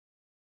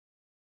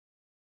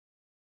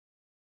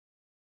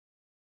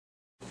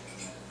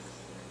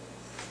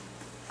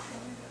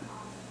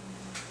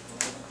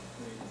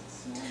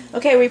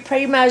Okay, we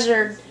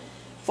pre-measured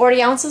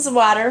 40 ounces of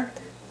water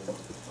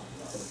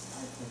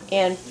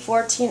and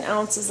 14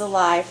 ounces of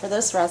lye for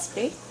this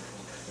recipe.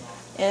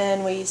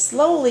 And we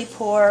slowly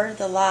pour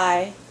the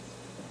lye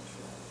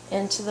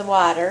into the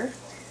water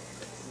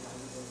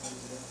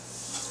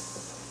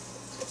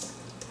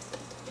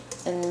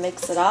and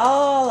mix it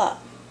all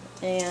up.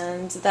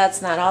 And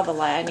that's not all the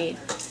lye I need.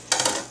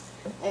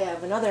 I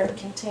have another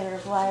container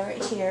of lye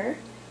right here.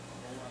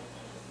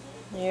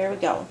 There we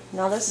go.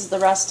 Now this is the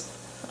rest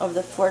of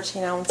the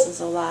 14 ounces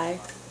of lye.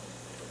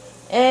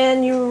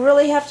 And you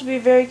really have to be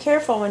very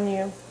careful when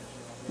you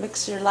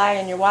mix your lye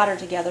and your water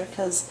together,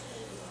 because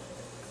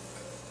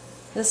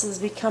this is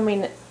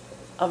becoming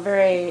a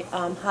very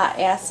hot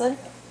acid,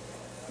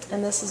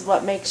 and this is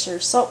what makes your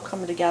soap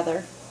come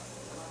together.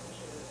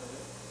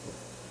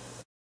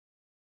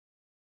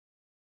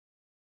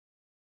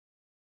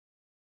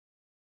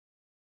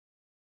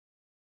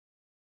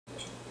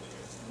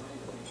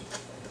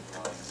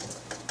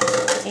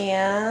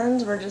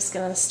 And we're just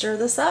going to stir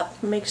this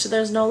up, make sure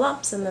there's no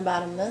lumps in the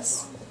bottom of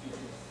this.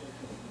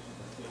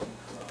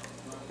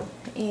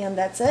 And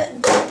that's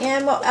it.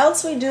 And what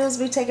else we do is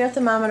we take our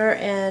thermometer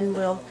and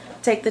we'll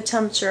take the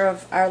temperature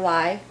of our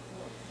lye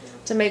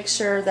to make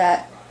sure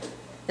that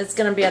it's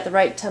going to be at the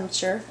right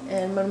temperature.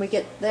 And when we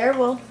get there,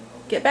 we'll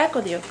get back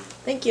with you.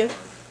 Thank you.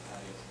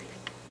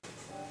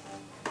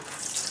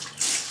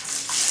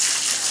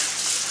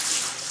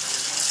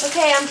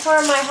 Okay, I'm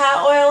pouring my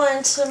hot oil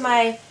into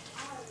my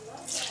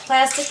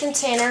plastic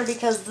container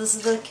because this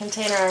is the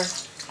container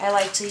I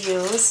like to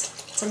use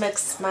to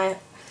mix my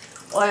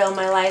oil and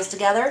my lyes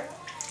together.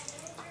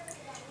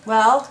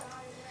 Well,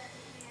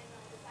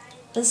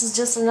 this is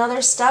just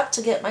another step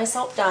to get my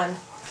soap done.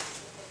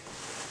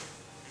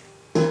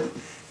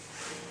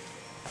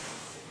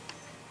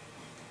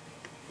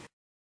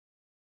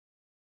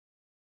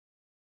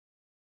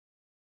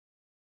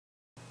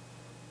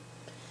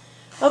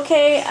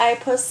 Okay, I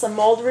put some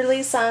mold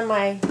release on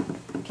my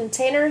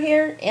container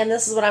here, and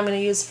this is what I'm going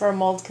to use for a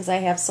mold because I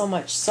have so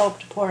much soap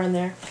to pour in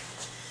there.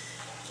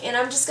 And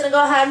I'm just going to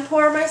go ahead and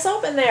pour my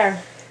soap in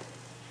there.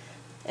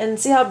 And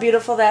see how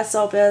beautiful that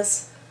soap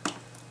is?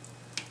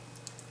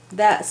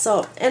 That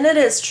soap. And it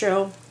is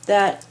true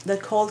that the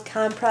cold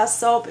compress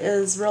soap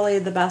is really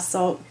the best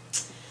soap.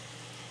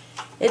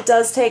 It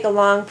does take a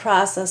long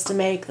process to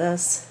make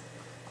this.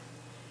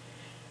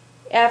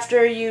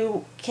 After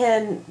you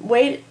can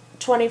wait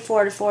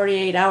 24 to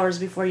 48 hours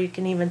before you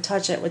can even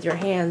touch it with your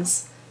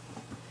hands.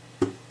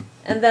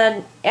 And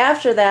then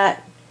after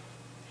that,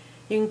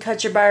 you can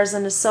cut your bars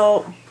into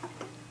soap,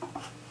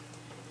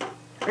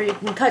 or you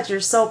can cut your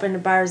soap into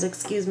bars,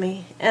 excuse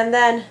me, and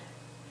then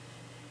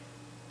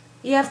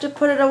you have to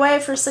put it away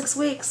for 6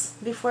 weeks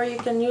before you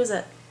can use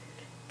it,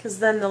 because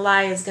then the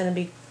lye is going to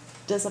be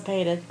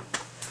dissipated.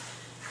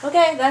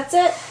 Okay, that's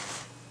it.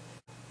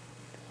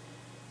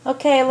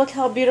 Okay, look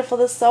how beautiful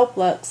this soap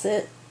looks.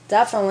 It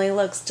definitely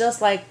looks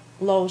just like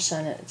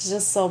lotion. It's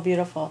just so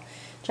beautiful.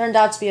 Turned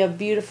out to be a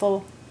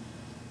beautiful,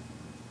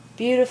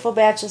 beautiful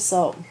batch of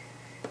soap.